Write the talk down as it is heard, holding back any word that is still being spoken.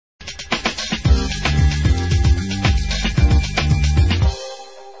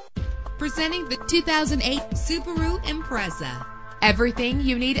Presenting the 2008 Subaru Impreza. Everything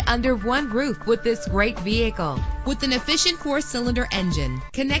you need under one roof with this great vehicle. With an efficient 4-cylinder engine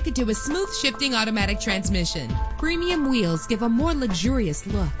connected to a smooth shifting automatic transmission, premium wheels give a more luxurious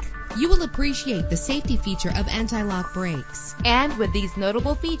look. You will appreciate the safety feature of anti-lock brakes. And with these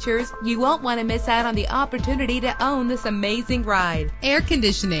notable features, you won't want to miss out on the opportunity to own this amazing ride. Air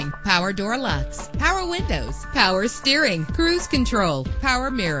conditioning, power door locks, power windows, power steering, cruise control,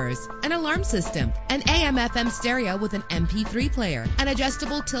 power mirrors, an alarm system, an AM/FM stereo with an MP3 player, an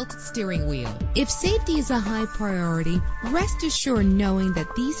adjustable tilt steering wheel. If safety is a high priority, rest assured knowing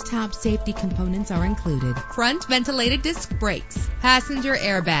that these top safety components are included: front ventilated disc brakes, passenger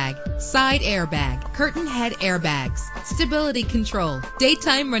airbag, side airbag, curtain head airbags, stability control,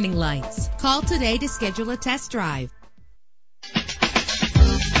 daytime running lights. Call today to schedule a test drive.